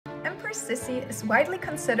Empress Sisi is widely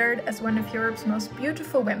considered as one of Europe's most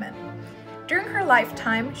beautiful women. During her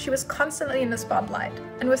lifetime, she was constantly in the spotlight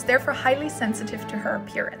and was therefore highly sensitive to her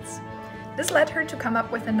appearance. This led her to come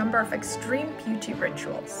up with a number of extreme beauty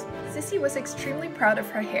rituals. Sisi was extremely proud of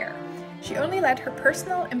her hair. She only let her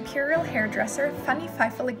personal imperial hairdresser Fanny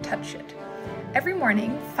Pfeifferlich touch it. Every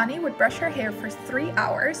morning, Fanny would brush her hair for 3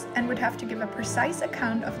 hours and would have to give a precise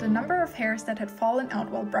account of the number of hairs that had fallen out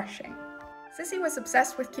while brushing. Sisi was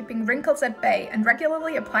obsessed with keeping wrinkles at bay and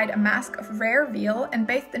regularly applied a mask of rare veal and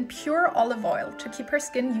bathed in pure olive oil to keep her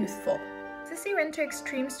skin youthful. Sisi went to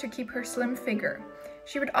extremes to keep her slim figure.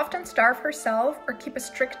 She would often starve herself or keep a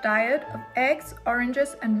strict diet of eggs,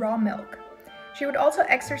 oranges, and raw milk. She would also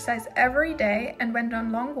exercise every day and went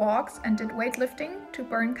on long walks and did weightlifting to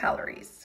burn calories.